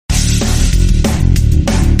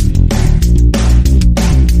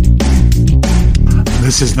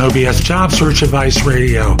This is No BS Job Search Advice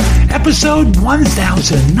Radio, episode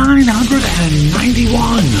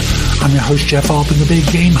 1991. I'm your host, Jeff Altman, the Big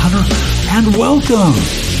Game Hunter, and welcome.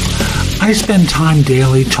 I spend time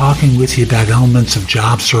daily talking with you about elements of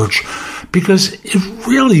job search because it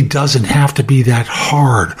really doesn't have to be that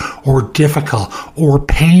hard or difficult or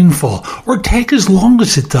painful or take as long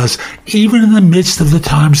as it does, even in the midst of the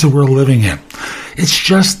times that we're living in. It's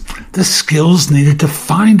just the skills needed to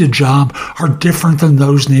find a job are different than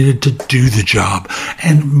those needed to do the job.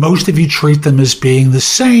 And most of you treat them as being the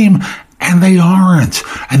same, and they aren't.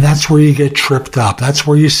 And that's where you get tripped up. That's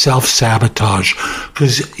where you self-sabotage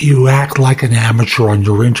because you act like an amateur on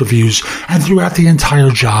your interviews and throughout the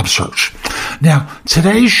entire job search. Now,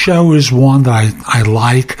 today's show is one that I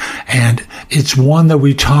like, and it's one that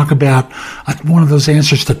we talk about, one of those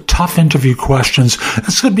answers to tough interview questions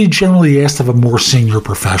that's going to be generally asked of a more senior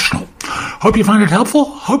professional. Hope you find it helpful.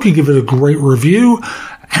 Hope you give it a great review,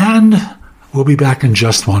 and we'll be back in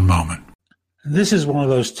just one moment. This is one of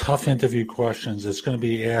those tough interview questions that's going to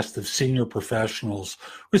be asked of senior professionals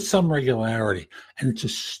with some regularity, and it's a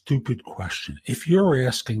stupid question. If you're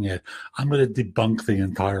asking it, I'm going to debunk the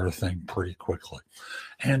entire thing pretty quickly.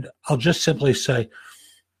 And I'll just simply say,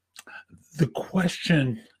 the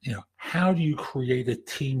question, how do you create a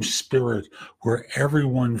team spirit where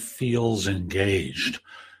everyone feels engaged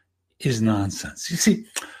is nonsense. You see,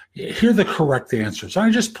 here are the correct answers. I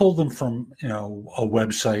just pulled them from, a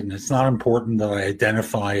website, and it's not important that I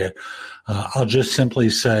identify it. I'll just simply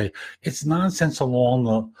say it's nonsense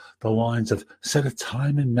along the lines of set a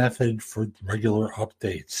time and method for regular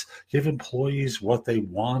updates. Give employees what they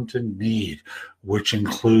want and need, which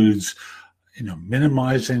includes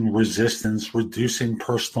minimizing resistance, reducing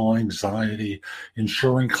personal anxiety,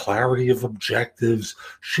 ensuring clarity of objectives,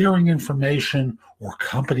 sharing information or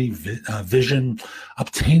company vision,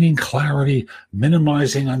 obtaining clarity,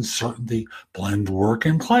 minimizing uncertainty, blend work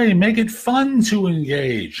and play, make it fun to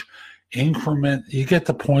engage. Increment, you get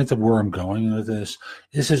the point of where I'm going with this.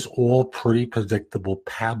 This is all pretty predictable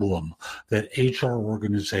pablum that HR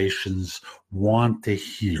organizations want to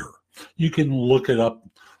hear. You can look it up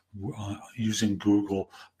using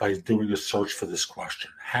Google by doing a search for this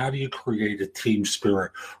question. How do you create a team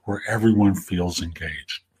spirit where everyone feels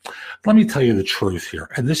engaged? Let me tell you the truth here.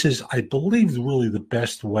 And this is, I believe, really the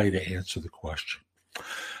best way to answer the question.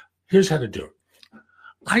 Here's how to do it.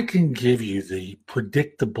 I can give you the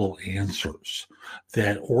predictable answers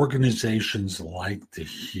that organizations like to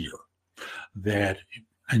hear,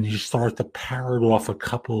 and you start to parrot off a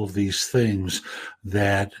couple of these things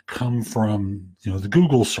that come from, the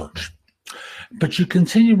Google search. But you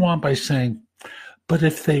continue on by saying, but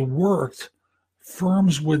if they worked,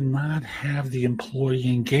 firms would not have the employee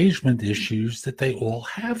engagement issues that they all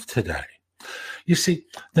have today. You see,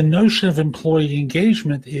 the notion of employee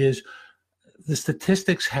engagement is the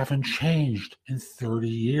statistics haven't changed in 30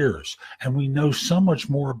 years, and we know so much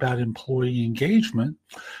more about employee engagement,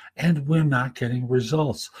 and we're not getting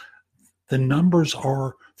results. The numbers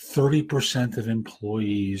are 30% of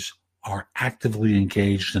employees are actively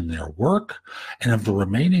engaged in their work, and of the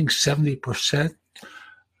remaining 70%,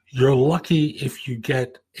 you're lucky if you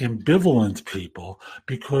get ambivalent people,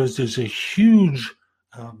 because there's a huge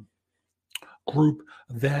group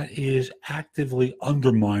that is actively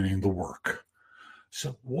undermining the work.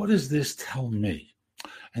 So what does this tell me?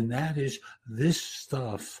 And that is, this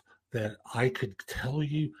stuff that I could tell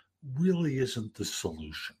you really isn't the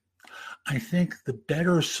solution. I think the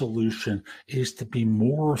better solution is to be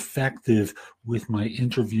more effective with my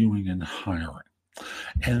interviewing and hiring.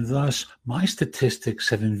 And thus, my statistics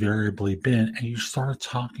have invariably been, and you start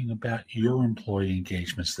talking about your employee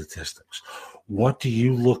engagement statistics. What do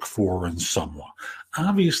you look for in someone?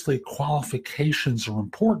 Obviously, qualifications are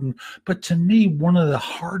important, but to me, one of the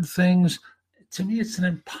hard things, it's an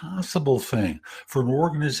impossible thing for an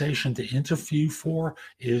organization to interview for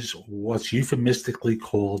is what's euphemistically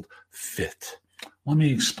called fit. Let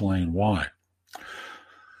me explain why.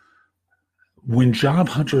 When job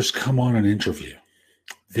hunters come on an interview,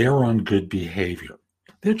 they're on good behavior.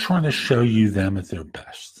 They're trying to show you them at their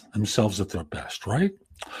best, themselves at their best, right?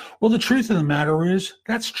 Well, the truth of the matter is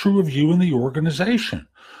that's true of you and the organization.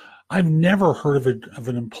 I've never heard of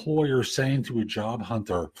an employer saying to a job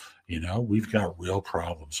hunter, we've got real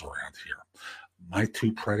problems around here. My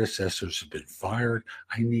two predecessors have been fired.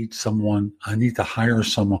 I need to hire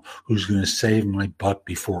someone who's going to save my butt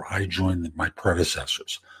before I join my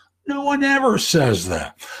predecessors. No one ever says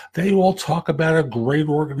that. They all talk about a great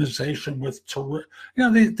organization with,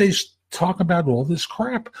 they talk about all this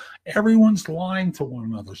crap. Everyone's lying to one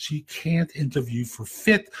another. So you can't interview for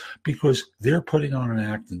fit because they're putting on an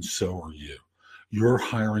act and so are you. You're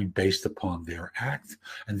hiring based upon their act,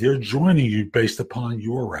 and they're joining you based upon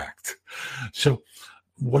your act. So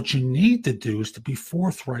what you need to do is to be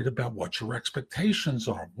forthright about what your expectations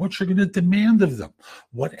are, what you're going to demand of them,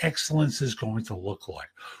 what excellence is going to look like,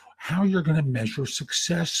 how you're going to measure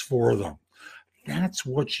success for them. That's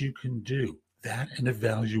what you can do. That and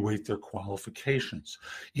evaluate their qualifications.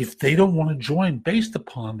 If they don't want to join based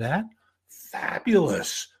upon that,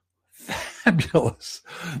 fabulous.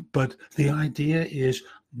 But the idea is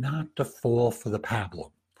not to fall for the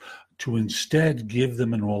pablum, to instead give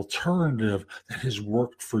them an alternative that has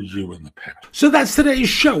worked for you in the past. So that's today's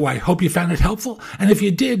show. I hope you found it helpful. And if you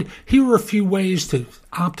did, here are a few ways to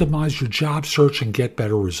optimize your job search and get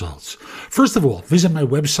better results. First of all, visit my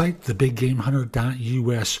website,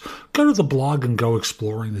 thebiggamehunter.us. Go to the blog and go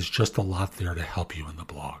exploring. There's just a lot there to help you in the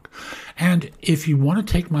blog. And if you want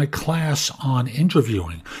to take my class on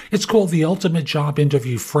interviewing, it's called the Ultimate Job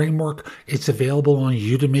Interview Framework. It's available on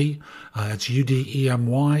Udemy. It's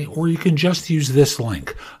Udemy, or you can just use this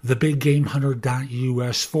link,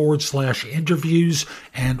 thebiggamehunter.us/interviews,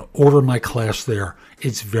 and order my class there.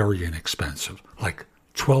 It's very inexpensive, like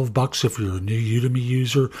 $12 if you're a new Udemy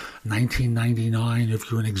user, $19.99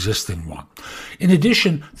 if you're an existing one. In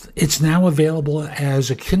addition, it's now available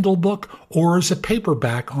as a Kindle book or as a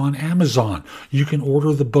paperback on Amazon. You can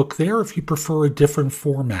order the book there if you prefer a different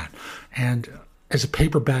format. And as a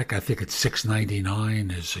paperback, I think it's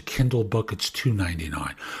 $6.99. As a Kindle book, it's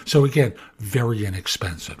 $2.99. So again, very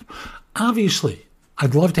inexpensive. Obviously,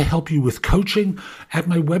 I'd love to help you with coaching. At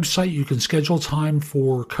my website, you can schedule time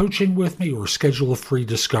for coaching with me or schedule a free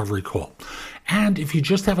discovery call. And if you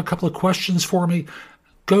just have a couple of questions for me,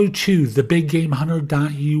 go to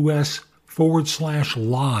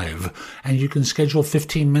thebiggamehunter.us/live, and you can schedule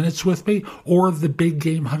 15 minutes with me, or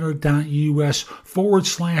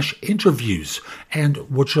thebiggamehunter.us/interviews. And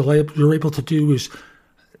what you're able to do is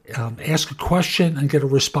ask a question and get a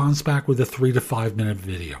response back with a 3 to 5 minute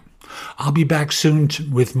video. I'll be back soon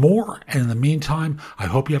with more, and in the meantime, I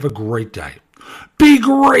hope you have a great day. Be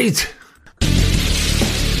great!